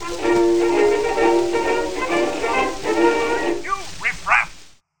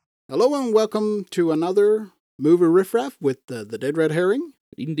Hello and welcome to another movie riffraff with the Dead Red Herring.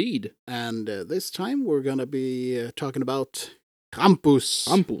 Indeed. And this time we're going to be talking about Krampus.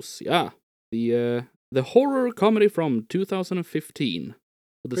 Krampus, yeah. The horror comedy from 2015.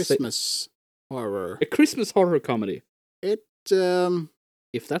 Christmas horror. A Christmas horror comedy. It,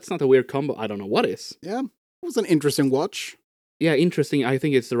 If that's not a weird combo, I don't know what is. yeah, it was an interesting watch. Yeah, interesting. I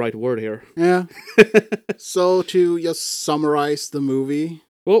think it's the right word here. Yeah. So to just summarize the movie.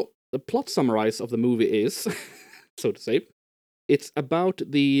 Well, the plot summarize of the movie is, so to say, it's about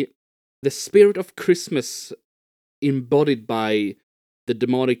the spirit of Christmas embodied by the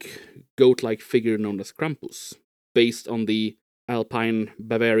demonic goat-like figure known as Krampus, based on the Alpine,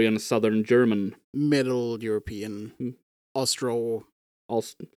 Bavarian, Southern German, Middle European,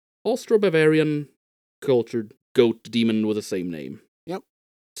 Austro-Bavarian cultured goat demon with the same name. Yep.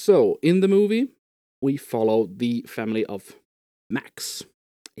 So, in the movie, we follow the family of Max,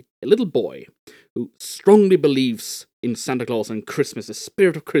 a little boy who strongly believes in Santa Claus and Christmas, the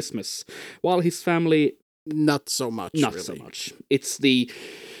spirit of Christmas, while his family... Not so much, Not really. so much. It's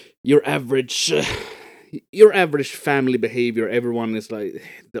your average family behavior. Everyone is like,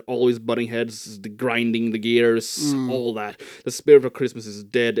 they're always butting heads, the grinding the gears, all that. The spirit of Christmas is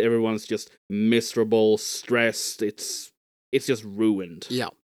dead. Everyone's just miserable, stressed. It's just ruined. Yeah.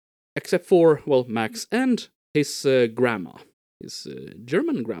 Except for, well, Max and his grandma. His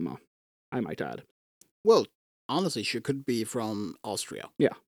German grandma, I might add. Well, honestly, she could be from Austria.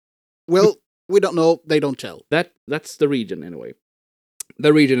 Yeah. Well, we don't know. They don't tell. That's the region, anyway.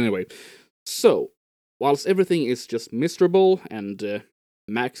 So, whilst everything is just miserable and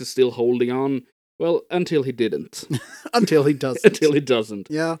Max is still holding on, well, until he didn't. Until he doesn't. Until he doesn't.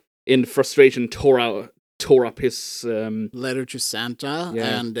 Yeah. In frustration, tore up his... letter to Santa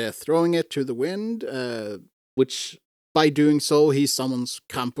Yeah. and throwing it to the wind. which... By doing so, he summons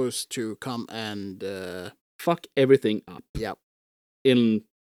Krampus to come and... fuck everything up. Yeah. In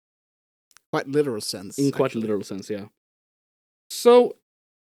quite literal sense. quite literal sense, yeah. So,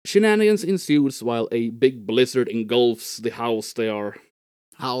 shenanigans ensues while a big blizzard engulfs the house they are...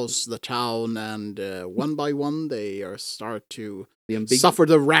 House, the town, and one by one they start to the suffer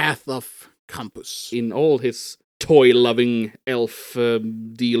the wrath of Krampus. In all his toy-loving,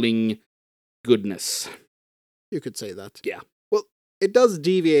 elf-dealing goodness. You could say that. Yeah. Well, it does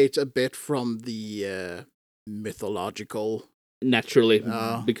deviate a bit from the mythological... Naturally,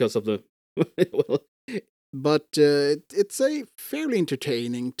 because of the... well, but it's a fairly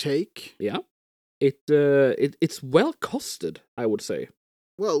entertaining take. yeah. It's well costed, I would say.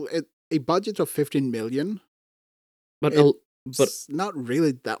 Well, a budget of 15 million. But It's not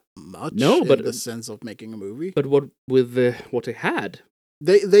really that much No, but in the sense of making a movie. But what they had?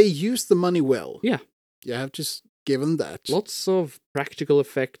 They used the money well. Yeah. You have to give them that. Lots of practical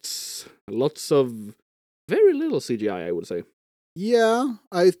effects, lots of very little CGI, I would say. Yeah,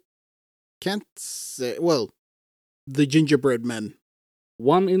 I can't say... Well, the gingerbread men.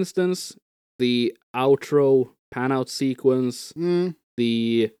 One instance, the outro pan-out sequence,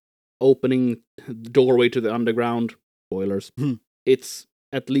 the opening doorway to the underground, spoilers, it's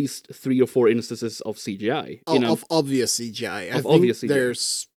at least 3 or 4 instances of CGI. Of obvious CGI. I think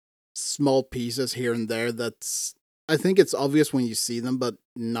there's small pieces here and there that's... I think it's obvious when you see them, but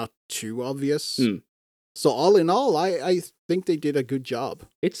not too obvious. So all in all, I think they did a good job.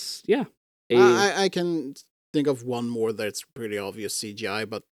 It's, yeah. I can think of one more that's pretty obvious CGI,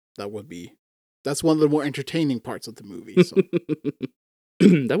 but that's one of the more entertaining parts of the movie. So.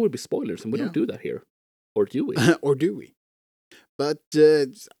 That would be spoilers, and we don't do that here. Or do we? Or do we? But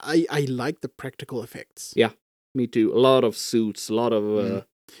I like the practical effects. Yeah, me too. A lot of suits, a lot of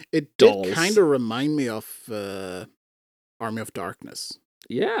it dolls. did kind of remind me of Army of Darkness.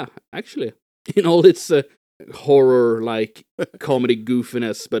 Yeah, actually. In all its horror, like, comedy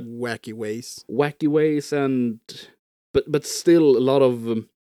goofiness, but... Wacky ways. And... But still a lot of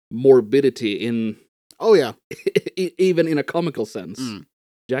morbidity in... Oh, yeah. Even in a comical sense.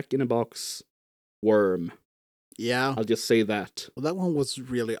 Jack in a Box, Worm. Yeah. I'll just say that. Well, that one was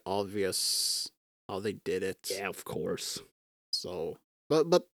really obvious how they did it. Yeah, of course. So,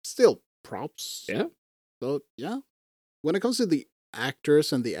 but still, props. Yeah. So, yeah. When it comes to the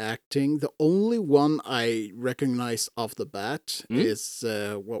actors and the acting, the only one I recognize off the bat is,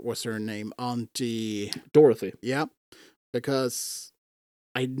 what was her name? Auntie... Dorothy. Yeah. Because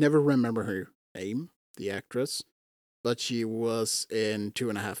I never remember her name, the actress, but she was in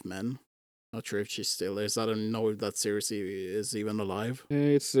 2.5 Men. Not sure if she still is. I don't know if that series is even alive.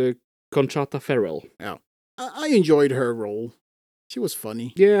 It's Conchata Ferrell. Yeah. I enjoyed her role. She was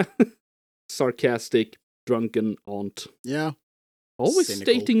funny. Yeah. Sarcastic, drunken aunt. Yeah. Always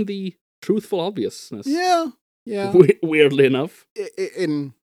cynical. stating the truthful obviousness. Yeah. Weirdly enough.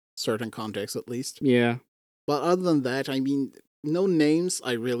 In certain contexts, at least. Yeah. But other than that, I mean, no names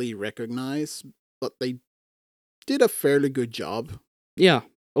I really recognize, but they did a fairly good job. Yeah.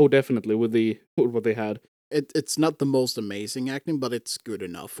 Oh, definitely, with what they had. It's not the most amazing acting, but it's good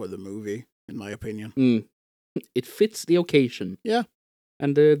enough for the movie, in my opinion. It fits the occasion. Yeah.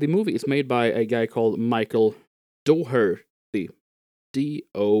 And the movie is made by a guy called Michael Dougherty.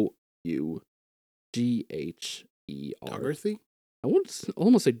 Dougher. Dougherty? I would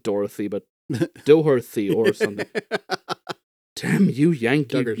almost say Dorothy, but Dougherty or something. Damn you,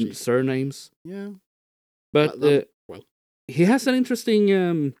 Yankee Dougherty. Surnames. Yeah. But well, he has an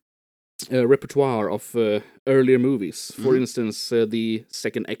interesting repertoire of earlier movies. For instance, the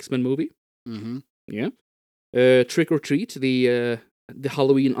second X-Men movie. Mm-hmm. Yeah. Trick or Treat, the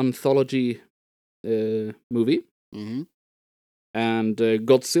Halloween anthology movie. Mm-hmm. And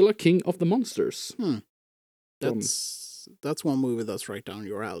Godzilla, King of the Monsters. That's one movie that's right down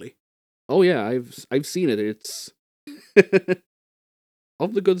your alley. Oh yeah, I've seen it. It's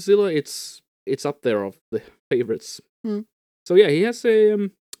of the Godzilla, it's up there of the favorites. So yeah, he has a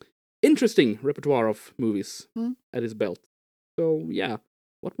interesting repertoire of movies at his belt. So yeah,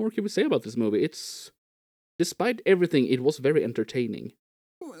 what more can we say about this movie? It's, despite everything, it was very entertaining.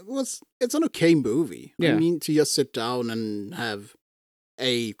 It's an okay movie. Yeah. I mean, to just sit down and have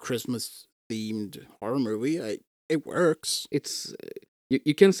a Christmas themed horror movie, it works. It's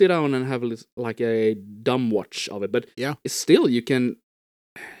you can sit down and have a dumb watch of it, but yeah, still you can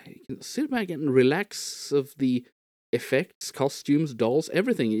sit back and relax of the effects, costumes, dolls,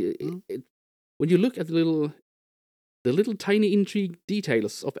 everything. When you look at the little tiny intrigue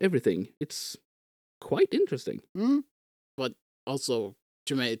details of everything, it's quite interesting. But also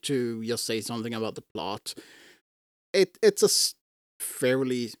to just say something about the plot, it's a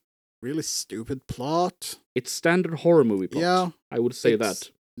fairly really stupid plot. It's standard horror movie plot. Yeah, I would say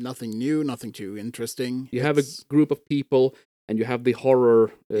that. Nothing new, nothing too interesting. You have a group of people, and you have the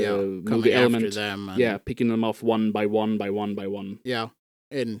horror movie element. After them picking them off one by one by one by one. Yeah,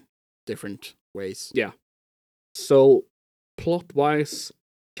 in different ways. Yeah. So, plot-wise,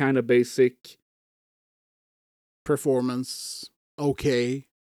 kind of basic. Performance, okay.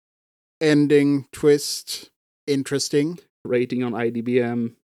 Ending, twist, interesting. Rating on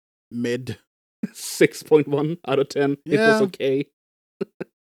IDBM, mid. 6.1 out of 10. Yeah. It was okay.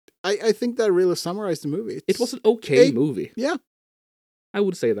 I think that really summarized the movie. It was an okay movie. Yeah. I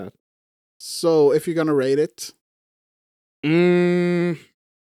would say that. So, if you're gonna rate it?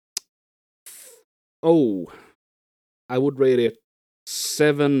 I would rate it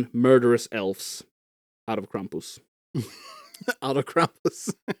 7 murderous elves out of Krampus. Out of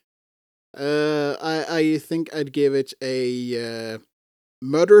Krampus. I think I'd give it a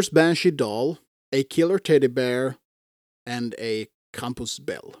murderous banshee doll, a killer teddy bear, and a Krampus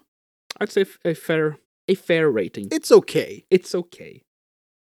bell. I'd say a fair rating. It's okay. It's okay.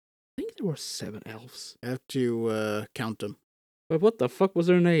 I think there were 7 elves. I have to count them. But what the fuck was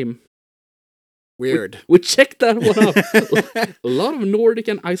their name? Weird. We checked that one out. A lot of Nordic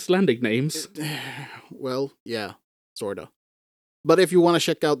and Icelandic names. Well, yeah, sorta. But if you want to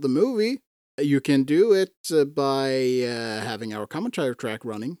check out the movie, you can do it by having our commentary track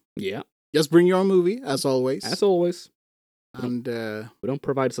running. Yeah. Just bring your own movie, as always. As always. And we don't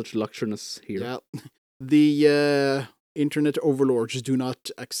provide such luxuriness here. Yeah. The internet overlords do not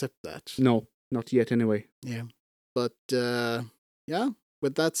accept that. No, not yet anyway. Yeah. But yeah,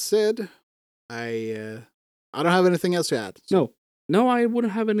 with that said, I don't have anything else to add. So. No, I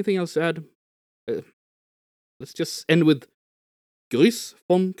wouldn't have anything else to add. Let's just end with Grüß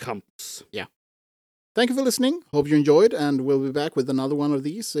von Krampus. Yeah. Thank you for listening. Hope you enjoyed, and we'll be back with another one of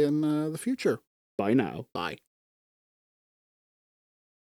these in the future. Bye now. Bye.